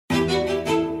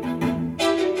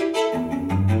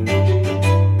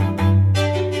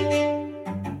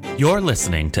You're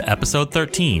listening to episode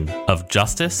 13 of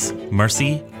Justice,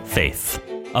 Mercy, Faith,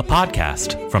 a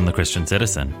podcast from the Christian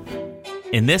Citizen.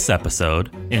 In this episode,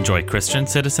 enjoy Christian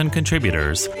Citizen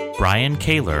contributors Brian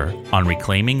Kaler on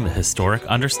reclaiming the historic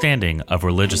understanding of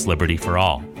religious liberty for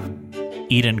all.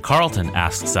 Eden Carlton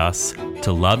asks us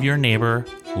to love your neighbor,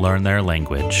 learn their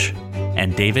language.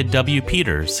 And David W.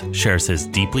 Peters shares his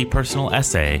deeply personal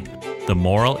essay, The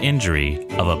Moral Injury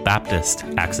of a Baptist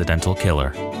Accidental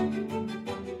Killer.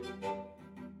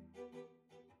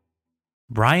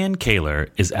 Brian Kaler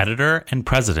is editor and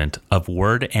president of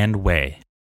Word and Way.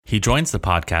 He joins the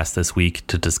podcast this week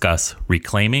to discuss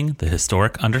reclaiming the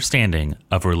historic understanding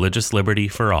of religious liberty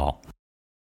for all.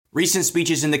 Recent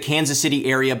speeches in the Kansas City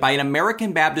area by an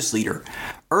American Baptist leader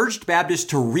urged Baptists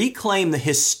to reclaim the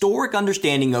historic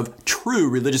understanding of true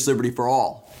religious liberty for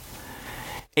all.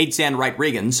 Adsand Wright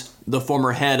Riggins, the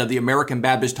former head of the American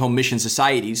Baptist Home Mission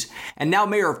Societies and now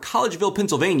mayor of Collegeville,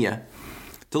 Pennsylvania,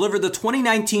 delivered the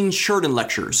 2019 Sheridan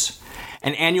Lectures,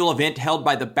 an annual event held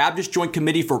by the Baptist Joint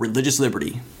Committee for Religious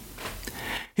Liberty.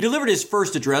 He delivered his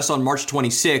first address on March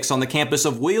 26 on the campus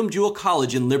of William Jewell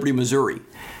College in Liberty, Missouri,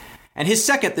 and his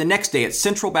second the next day at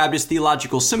Central Baptist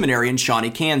Theological Seminary in Shawnee,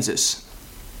 Kansas.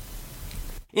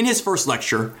 In his first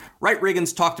lecture, Wright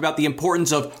Riggins talked about the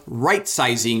importance of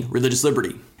right-sizing religious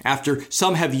liberty, after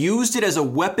some have used it as a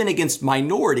weapon against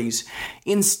minorities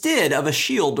instead of a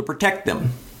shield to protect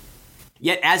them.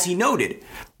 Yet, as he noted,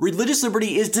 religious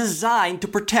liberty is designed to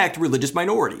protect religious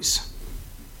minorities.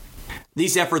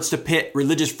 These efforts to pit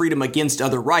religious freedom against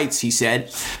other rights, he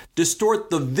said, distort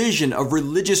the vision of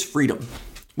religious freedom,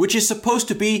 which is supposed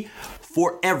to be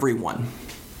for everyone.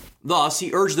 Thus,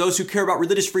 he urged those who care about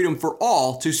religious freedom for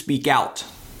all to speak out.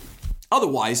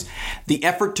 Otherwise, the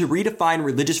effort to redefine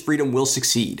religious freedom will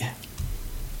succeed.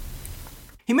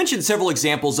 He mentioned several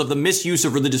examples of the misuse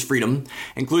of religious freedom,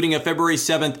 including a February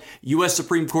 7th U.S.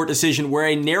 Supreme Court decision where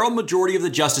a narrow majority of the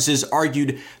justices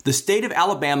argued the state of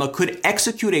Alabama could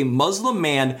execute a Muslim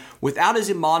man without his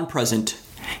imam present,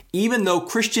 even though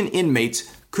Christian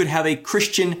inmates could have a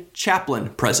Christian chaplain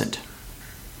present.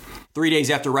 3 days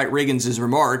after Wright Riggins'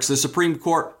 remarks, the Supreme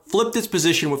Court flipped its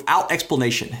position without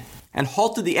explanation and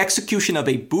halted the execution of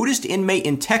a Buddhist inmate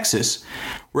in Texas,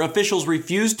 where officials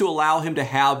refused to allow him to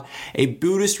have a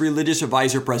Buddhist religious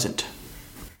advisor present.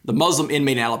 The Muslim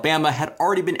inmate in Alabama had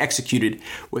already been executed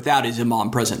without his imam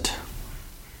present.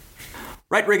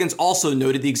 Wright Riggins also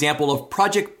noted the example of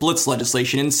Project Blitz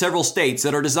legislation in several states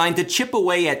that are designed to chip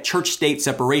away at church-state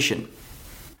separation.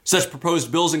 Such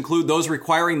proposed bills include those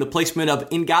requiring the placement of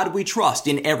In God We Trust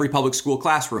in every public school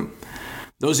classroom,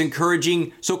 those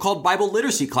encouraging so-called Bible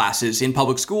literacy classes in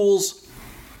public schools,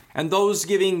 and those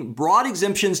giving broad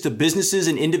exemptions to businesses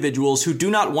and individuals who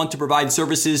do not want to provide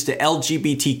services to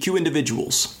LGBTQ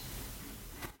individuals.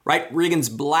 Wright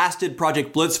Riggins blasted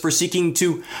Project Blitz for seeking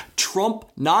to trump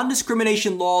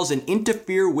non-discrimination laws and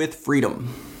interfere with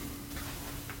freedom.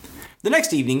 The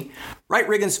next evening, Wright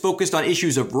Riggins focused on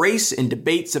issues of race and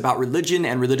debates about religion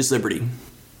and religious liberty.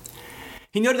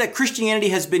 He noted that Christianity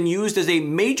has been used as a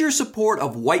major support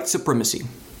of white supremacy,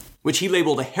 which he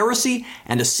labeled a heresy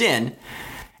and a sin,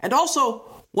 and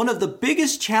also one of the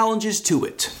biggest challenges to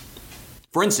it.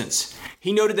 For instance,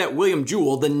 he noted that William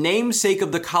Jewell, the namesake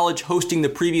of the college hosting the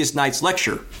previous night's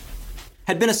lecture,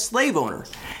 had been a slave owner,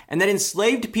 and that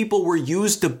enslaved people were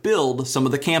used to build some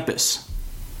of the campus.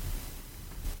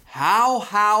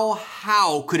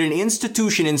 How could an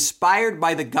institution inspired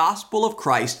by the gospel of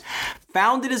Christ,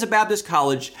 founded as a Baptist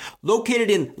college, located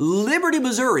in Liberty,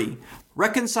 Missouri,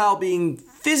 reconcile being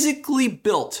physically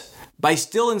built by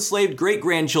still enslaved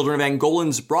great-grandchildren of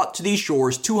Angolans brought to these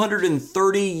shores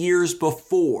 230 years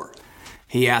before?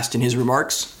 He asked in his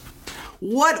remarks.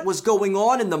 What was going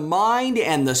on in the mind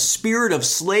and the spirit of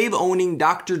slave-owning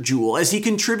Dr. Jewell as he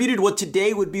contributed what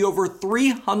today would be over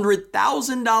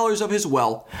 $300,000 of his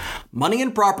wealth, money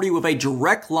and property with a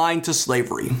direct line to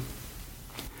slavery?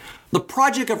 The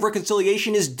Project of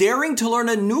Reconciliation is daring to learn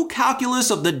a new calculus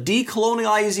of the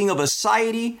decolonializing of a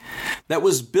society that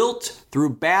was built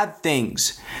through bad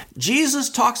things. Jesus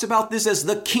talks about this as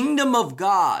the kingdom of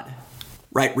God,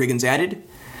 Wright Riggins added.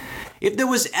 If there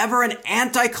was ever an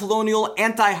anti-colonial,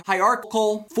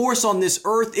 anti-hierarchical force on this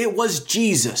earth, it was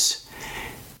Jesus.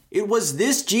 It was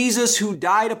this Jesus who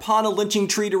died upon a lynching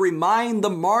tree to remind the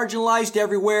marginalized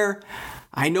everywhere,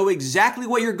 I know exactly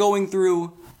what you're going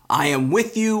through. I am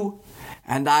with you,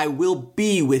 and I will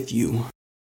be with you.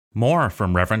 More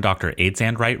from Reverend Dr.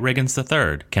 Adsand Wright Riggins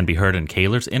III can be heard in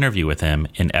Kaler's interview with him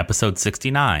in episode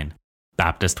 69,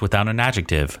 Baptist Without an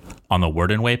Adjective, on the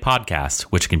Word and Way podcast,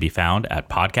 which can be found at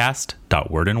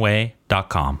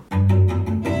podcast.wordandway.com.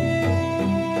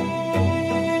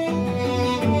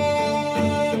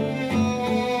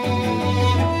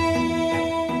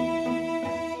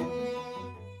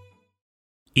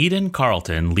 Eden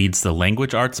Carlton leads the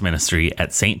Language Arts Ministry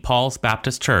at St. Paul's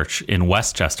Baptist Church in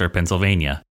Westchester,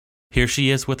 Pennsylvania. Here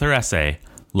she is with her essay,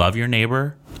 Love Your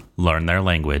Neighbor, Learn Their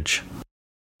Language.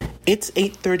 It's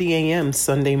 8:30 a.m.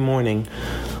 Sunday morning,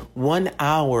 1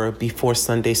 hour before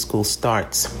Sunday school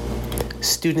starts.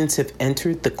 Students have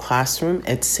entered the classroom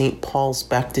at St. Paul's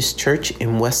Baptist Church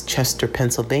in Westchester,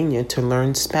 Pennsylvania to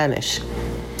learn Spanish.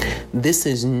 This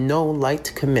is no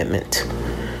light commitment.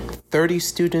 30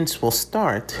 students will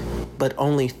start, but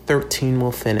only 13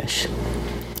 will finish.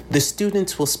 The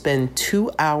students will spend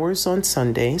 2 hours on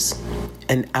Sundays,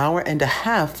 an hour and a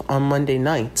half on Monday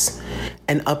nights,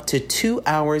 and up to 2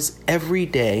 hours every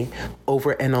day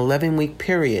over an 11-week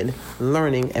period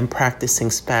learning and practicing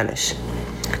Spanish.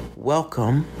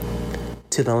 Welcome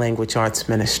to the Language Arts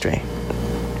Ministry.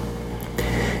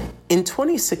 In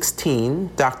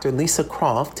 2016, Dr. Lisa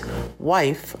Croft,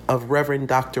 wife of Reverend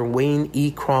Dr. Wayne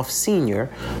E. Croft Sr.,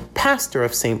 pastor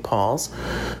of St. Paul's,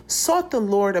 sought the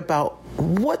Lord about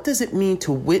what does it mean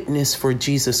to witness for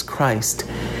Jesus Christ?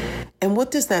 And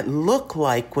what does that look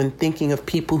like when thinking of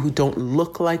people who don't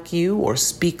look like you or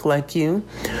speak like you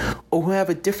or who have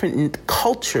a different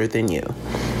culture than you?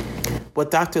 What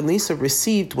Dr. Lisa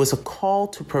received was a call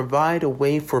to provide a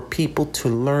way for people to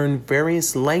learn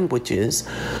various languages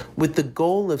with the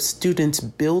goal of students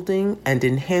building and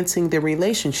enhancing their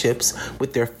relationships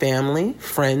with their family,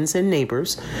 friends, and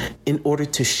neighbors in order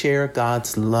to share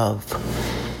God's love.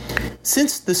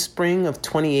 Since the spring of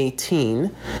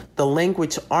 2018, the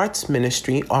Language Arts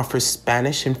Ministry offers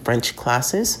Spanish and French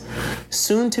classes,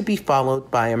 soon to be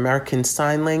followed by American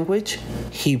Sign Language,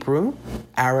 Hebrew,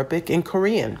 Arabic, and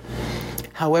Korean.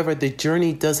 However, the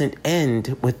journey doesn't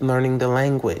end with learning the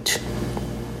language.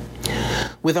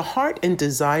 With a heart and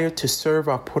desire to serve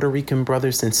our Puerto Rican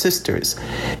brothers and sisters,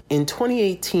 in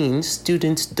 2018,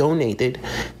 students donated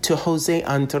to Jose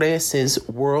Andres'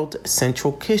 World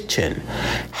Central Kitchen,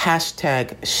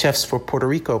 #Chefs for Puerto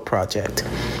Rico project.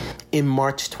 In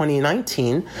March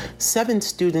 2019, 7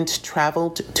 students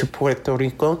traveled to Puerto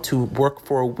Rico to work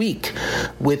for a week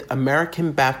with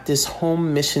American Baptist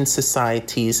Home Mission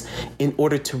Societies in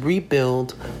order to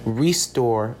rebuild,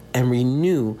 restore, and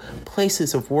renew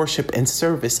places of worship and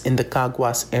service in the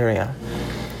Caguas area.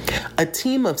 A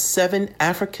team of 7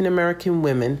 African-American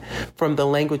women from the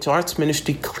Language Arts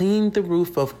Ministry cleaned the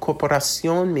roof of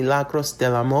Corporación Milagros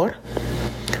del Amor,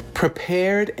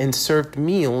 prepared and served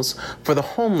meals for the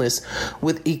homeless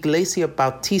with Iglesia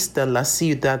Bautista La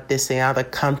Ciudad Deseada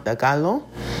Cantagalo,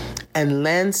 and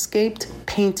landscaped,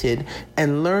 painted,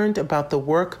 and learned about the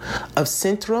work of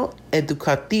Centro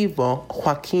Educativo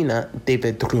Joaquina de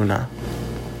Vedruna.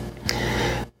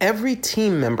 Every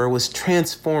team member was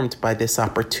transformed by this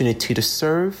opportunity to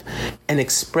serve and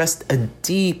expressed a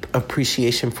deep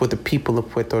appreciation for the people of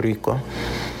Puerto Rico,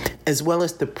 as well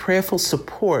as the prayerful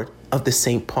support of the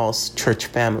St. Paul's Church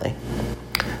family.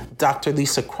 Dr.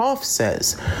 Lisa Croft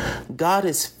says, God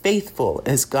is faithful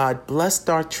as God blessed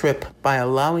our trip by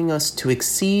allowing us to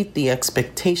exceed the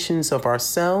expectations of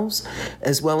ourselves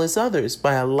as well as others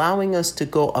by allowing us to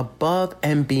go above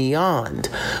and beyond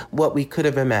what we could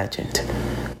have imagined.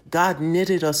 God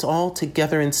knitted us all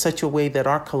together in such a way that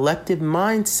our collective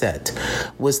mindset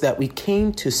was that we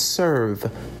came to serve,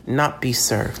 not be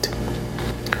served.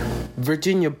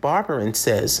 Virginia Barberin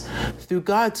says, through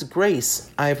God's grace,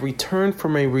 I have returned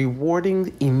from a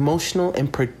rewarding, emotional,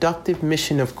 and productive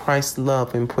mission of Christ's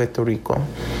love in Puerto Rico.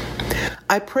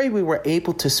 I pray we were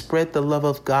able to spread the love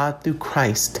of God through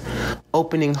Christ,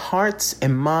 opening hearts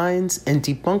and minds and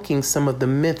debunking some of the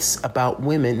myths about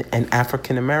women and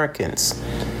African Americans.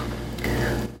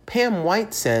 Pam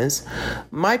White says,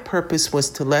 my purpose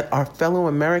was to let our fellow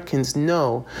Americans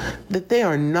know that they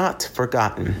are not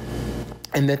forgotten,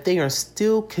 and that they are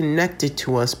still connected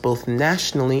to us both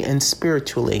nationally and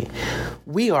spiritually.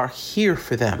 We are here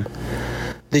for them.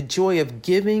 The joy of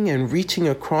giving and reaching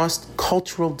across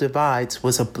cultural divides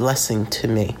was a blessing to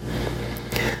me.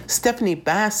 Stephanie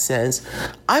Bass says,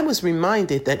 I was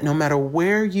reminded that no matter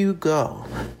where you go,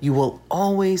 you will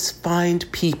always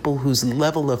find people whose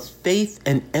level of faith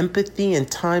and empathy in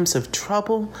times of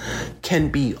trouble can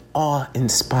be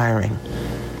awe-inspiring.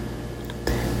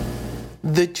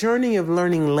 The journey of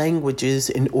learning languages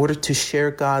in order to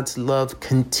share God's love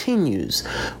continues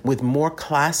with more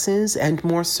classes and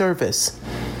more service.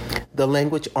 The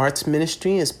Language Arts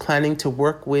Ministry is planning to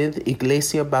work with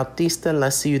Iglesia Bautista La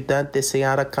Ciudad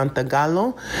Deseada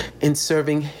Cantagalo in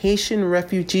serving Haitian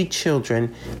refugee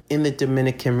children in the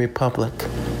Dominican Republic.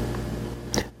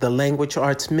 The Language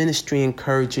Arts Ministry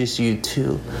encourages you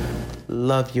to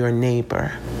love your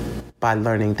neighbor by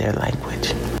learning their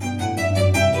language.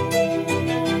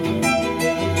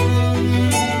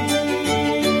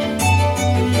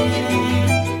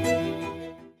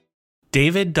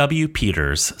 David W.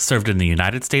 Peters served in the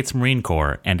United States Marine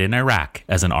Corps and in Iraq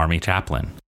as an Army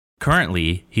chaplain.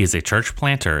 Currently, he is a church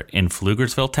planter in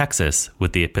Pflugersville, Texas,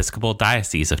 with the Episcopal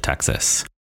Diocese of Texas.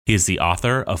 He is the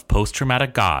author of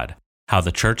Post-Traumatic God, How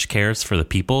the Church Cares for the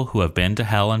People Who Have Been to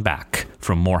Hell and Back,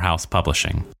 from Morehouse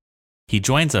Publishing. He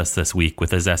joins us this week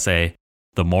with his essay,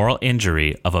 The Moral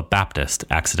Injury of a Baptist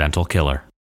Accidental Killer.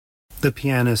 The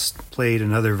pianist played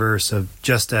another verse of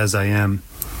Just As I Am,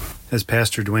 as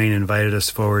Pastor Dwayne invited us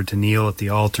forward to kneel at the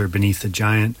altar beneath the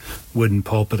giant wooden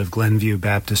pulpit of Glenview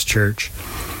Baptist Church.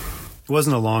 It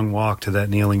wasn't a long walk to that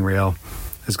kneeling rail,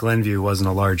 as Glenview wasn't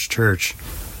a large church.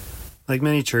 Like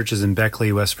many churches in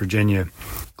Beckley, West Virginia,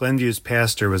 Glenview's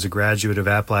pastor was a graduate of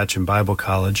Appalachian Bible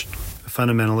College, a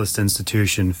fundamentalist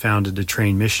institution founded to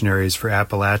train missionaries for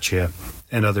Appalachia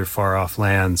and other far-off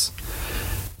lands.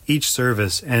 Each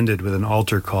service ended with an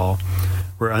altar call,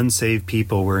 where unsaved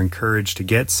people were encouraged to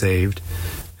get saved,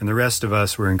 and the rest of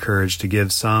us were encouraged to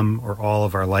give some or all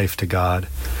of our life to God.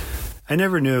 I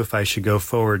never knew if I should go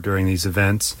forward during these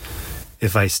events.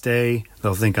 If I stay,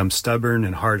 they'll think I'm stubborn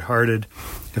and hard-hearted.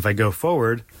 If I go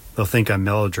forward, they'll think I'm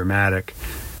melodramatic.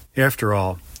 After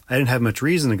all, I didn't have much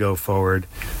reason to go forward.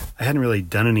 I hadn't really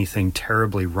done anything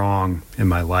terribly wrong in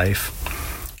my life.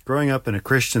 Growing up in a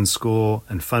Christian school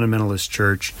and fundamentalist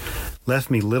church left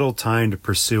me little time to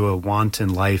pursue a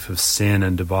wanton life of sin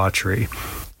and debauchery.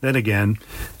 Then again,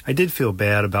 I did feel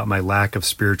bad about my lack of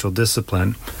spiritual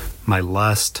discipline, my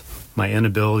lust, my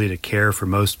inability to care for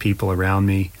most people around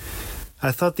me.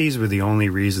 I thought these were the only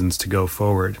reasons to go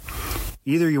forward.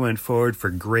 Either you went forward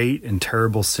for great and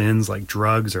terrible sins like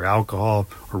drugs or alcohol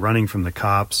or running from the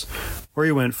cops, or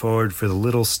you went forward for the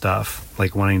little stuff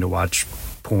like wanting to watch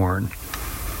porn.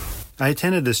 I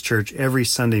attended this church every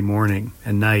Sunday morning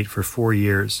and night for 4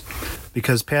 years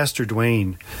because Pastor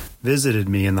Dwayne visited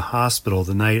me in the hospital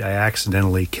the night I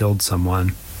accidentally killed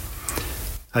someone.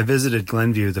 I visited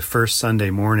Glenview the first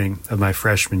Sunday morning of my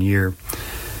freshman year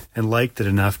and liked it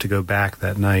enough to go back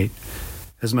that night.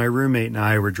 As my roommate and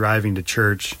I were driving to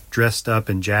church, dressed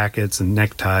up in jackets and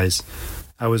neckties,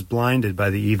 I was blinded by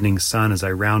the evening sun as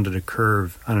I rounded a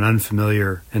curve on an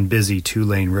unfamiliar and busy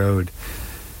 2-lane road.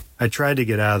 I tried to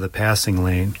get out of the passing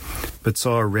lane, but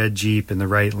saw a red Jeep in the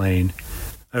right lane.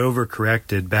 I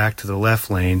overcorrected back to the left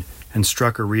lane and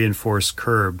struck a reinforced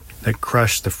curb that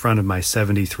crushed the front of my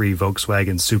 '73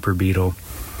 Volkswagen Super Beetle.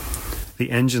 The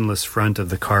engineless front of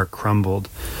the car crumbled,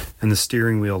 and the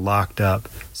steering wheel locked up,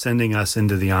 sending us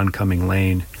into the oncoming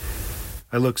lane.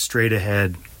 I looked straight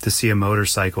ahead to see a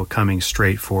motorcycle coming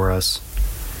straight for us.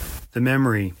 My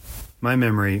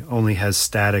memory only has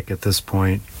static at this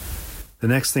point. The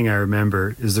next thing I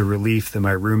remember is the relief that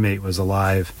my roommate was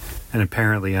alive and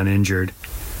apparently uninjured.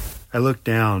 I looked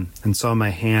down and saw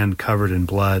my hand covered in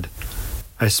blood.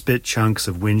 I spit chunks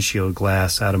of windshield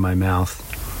glass out of my mouth.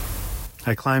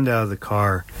 I climbed out of the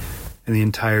car, and the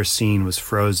entire scene was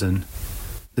frozen.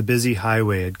 The busy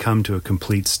highway had come to a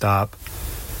complete stop.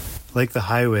 Like the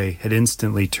highway had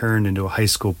instantly turned into a high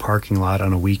school parking lot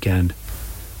on a weekend.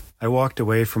 I walked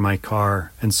away from my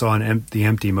car and saw the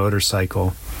empty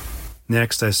motorcycle.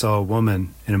 Next, I saw a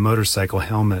woman in a motorcycle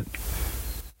helmet.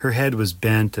 Her head was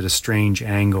bent at a strange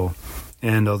angle,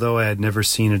 and although I had never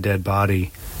seen a dead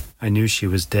body, I knew she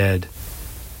was dead.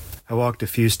 I walked a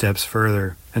few steps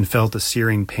further and felt a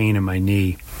searing pain in my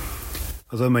knee.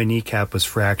 Although my kneecap was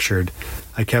fractured,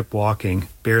 I kept walking,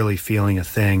 barely feeling a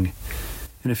thing.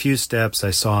 In a few steps,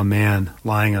 I saw a man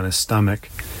lying on his stomach.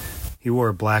 He wore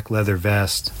a black leather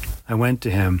vest. I went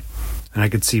to him, and I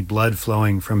could see blood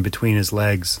flowing from between his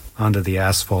legs onto the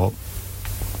asphalt.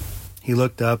 He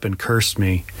looked up and cursed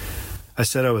me. I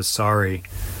said I was sorry.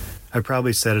 I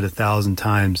probably said it 1,000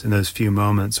 times in those few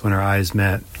moments when our eyes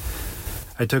met.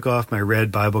 I took off my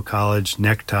red Bible College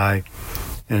necktie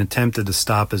and attempted to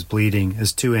stop his bleeding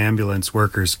as 2 ambulance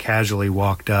workers casually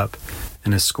walked up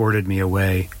and escorted me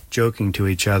away, joking to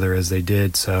each other as they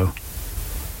did so.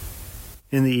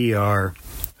 In the ER,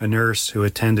 a nurse who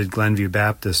attended Glenview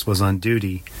Baptist was on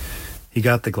duty. He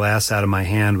got the glass out of my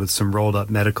hand with some rolled-up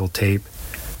medical tape.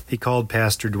 He called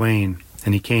Pastor Dwayne,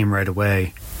 and he came right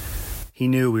away. He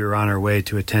knew we were on our way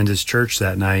to attend his church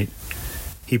that night.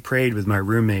 He prayed with my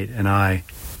roommate and I.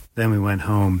 Then we went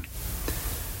home.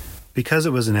 Because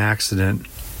it was an accident,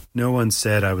 no one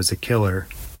said I was a killer,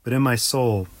 but in my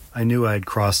soul, I knew I had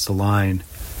crossed the line.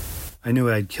 I knew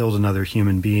I had killed another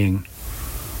human being.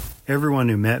 Everyone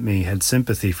who met me had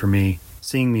sympathy for me,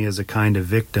 seeing me as a kind of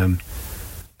victim,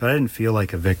 but I didn't feel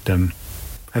like a victim.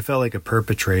 I felt like a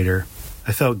perpetrator.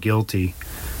 I felt guilty.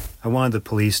 I wanted the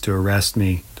police to arrest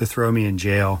me, to throw me in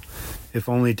jail, if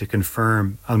only to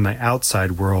confirm on my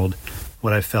outside world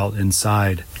what I felt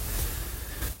inside.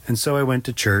 And so I went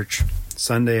to church,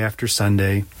 Sunday after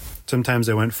Sunday. Sometimes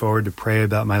I went forward to pray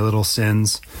about my little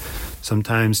sins,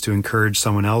 sometimes to encourage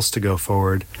someone else to go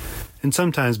forward, and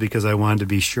sometimes because I wanted to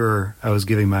be sure I was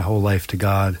giving my whole life to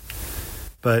God.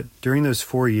 But during those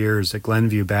 4 years at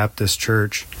Glenview Baptist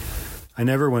Church, I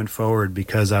never went forward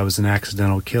because I was an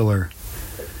accidental killer.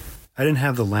 I didn't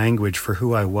have the language for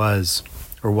who I was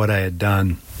or what I had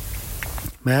done.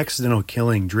 My accidental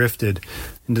killing drifted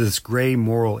into this gray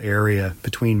moral area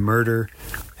between murder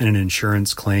and an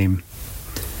insurance claim.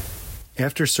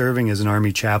 After serving as an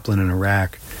Army chaplain in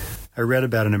Iraq, I read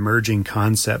about an emerging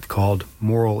concept called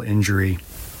moral injury.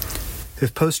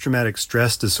 If post-traumatic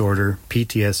stress disorder,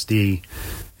 PTSD,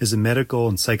 is a medical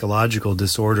and psychological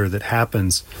disorder that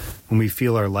happens when we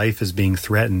feel our life is being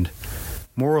threatened,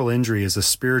 moral injury is a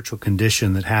spiritual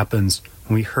condition that happens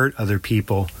when we hurt other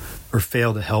people or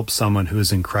fail to help someone who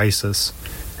is in crisis.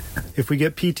 If we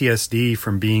get PTSD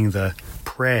from being the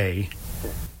prey,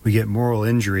 we get moral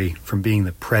injury from being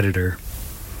the predator.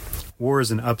 War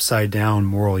is an upside-down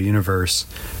moral universe,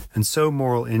 and so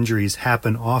moral injuries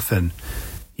happen often,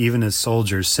 even as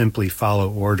soldiers simply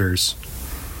follow orders.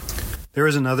 There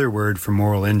is another word for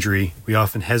moral injury we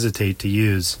often hesitate to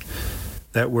use.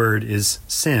 That word is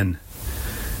sin.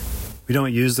 We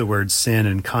don't use the word sin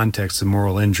in context of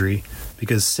moral injury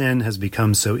because sin has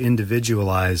become so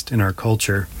individualized in our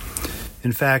culture.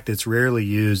 In fact, it's rarely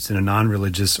used in a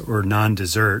non-religious or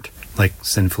non-dessert, like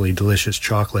sinfully delicious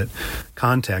chocolate,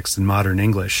 context in modern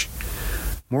English.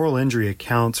 Moral injury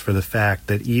accounts for the fact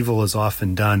that evil is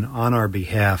often done on our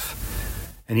behalf,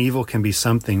 and evil can be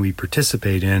something we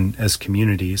participate in as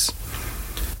communities.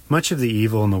 Much of the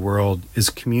evil in the world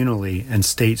is communally and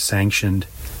state-sanctioned.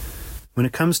 When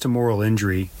it comes to moral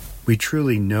injury, we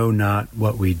truly know not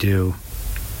what we do.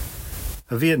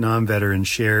 A Vietnam veteran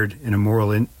shared in a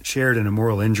moral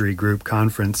injury group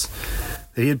conference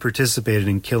that he had participated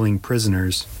in killing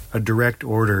prisoners, a direct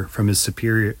order from his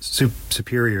superiors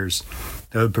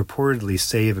that would purportedly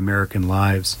save American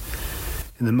lives.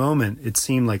 In the moment, it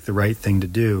seemed like the right thing to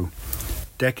do.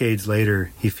 Decades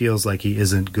later, he feels like he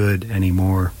isn't good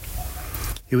anymore.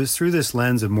 It was through this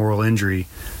lens of moral injury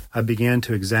I began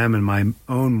to examine my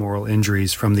own moral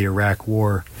injuries from the Iraq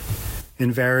War.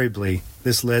 Invariably,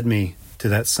 this led me to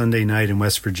that Sunday night in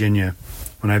West Virginia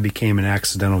when I became an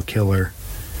accidental killer.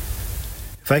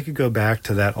 If I could go back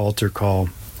to that altar call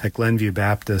at Glenview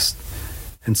Baptist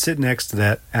and sit next to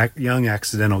that young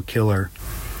accidental killer,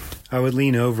 I would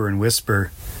lean over and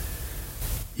whisper,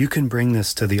 "You can bring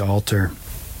this to the altar.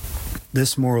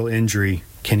 This moral injury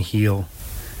can heal.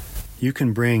 You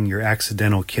can bring your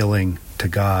accidental killing to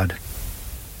God."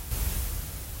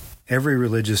 Every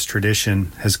religious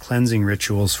tradition has cleansing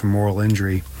rituals for moral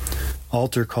injury.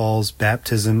 Altar calls,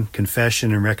 baptism,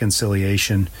 confession and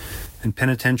reconciliation, and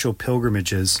penitential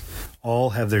pilgrimages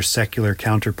all have their secular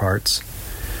counterparts.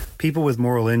 People with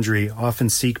moral injury often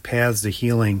seek paths to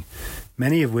healing,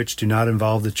 many of which do not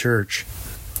involve the church.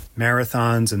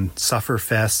 Marathons and suffer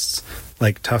fests,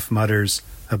 like Tough Mudders,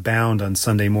 abound on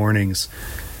Sunday mornings,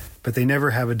 but they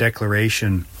never have a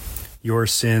declaration, "Your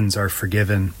sins are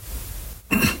forgiven."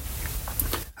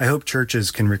 I hope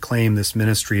churches can reclaim this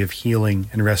ministry of healing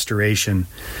and restoration.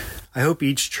 I hope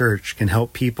each church can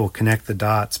help people connect the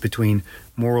dots between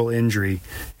moral injury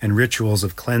and rituals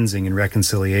of cleansing and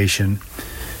reconciliation.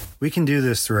 We can do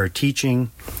this through our teaching,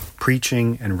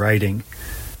 preaching, and writing.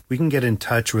 We can get in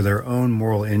touch with our own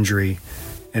moral injury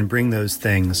and bring those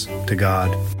things to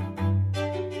God.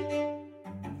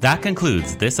 That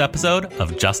concludes this episode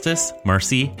of Justice,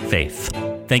 Mercy, Faith.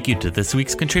 Thank you to this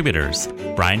week's contributors,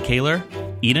 Brian Kaler,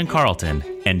 Eden Carlton,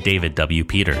 and David W.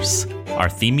 Peters. Our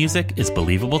theme music is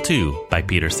Believable Too by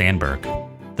Peter Sandberg.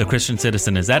 The Christian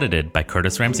Citizen is edited by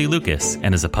Curtis Ramsey Lucas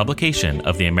and is a publication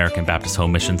of the American Baptist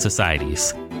Home Mission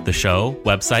Societies. The show,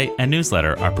 website, and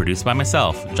newsletter are produced by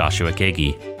myself, Joshua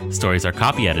Kagi. Stories are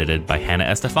copy edited by Hannah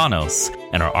Estefanos,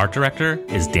 and our art director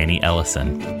is Danny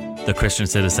Ellison. The Christian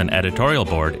Citizen editorial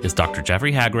board is Dr.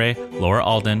 Jeffrey Hagray, Laura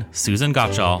Alden, Susan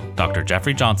Gottschall, Dr.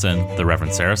 Jeffrey Johnson, the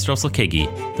Reverend Sarah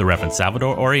Strossel-Kagi, the Reverend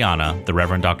Salvador Oriana, the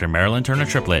Reverend Dr. Marilyn Turner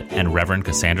Triplett, and Reverend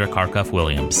Cassandra Karkuff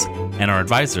Williams. And our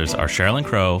advisors are Sherilyn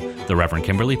Crow, the Reverend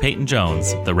Kimberly Peyton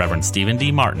Jones, the Reverend Stephen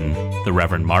D. Martin, the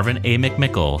Reverend Marvin A.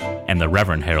 McMickle, and the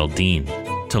Reverend Harold Dean.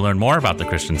 To learn more about the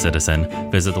Christian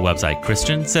Citizen, visit the website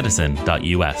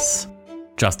christiancitizen.us.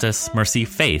 Justice, Mercy,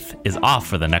 Faith is off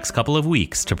for the next couple of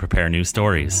weeks to prepare new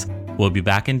stories. We'll be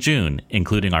back in June,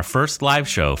 including our first live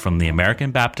show from the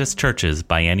American Baptist Church's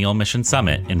Biennial Mission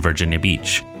Summit in Virginia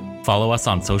Beach. Follow us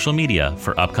on social media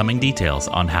for upcoming details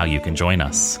on how you can join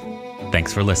us.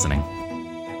 Thanks for listening.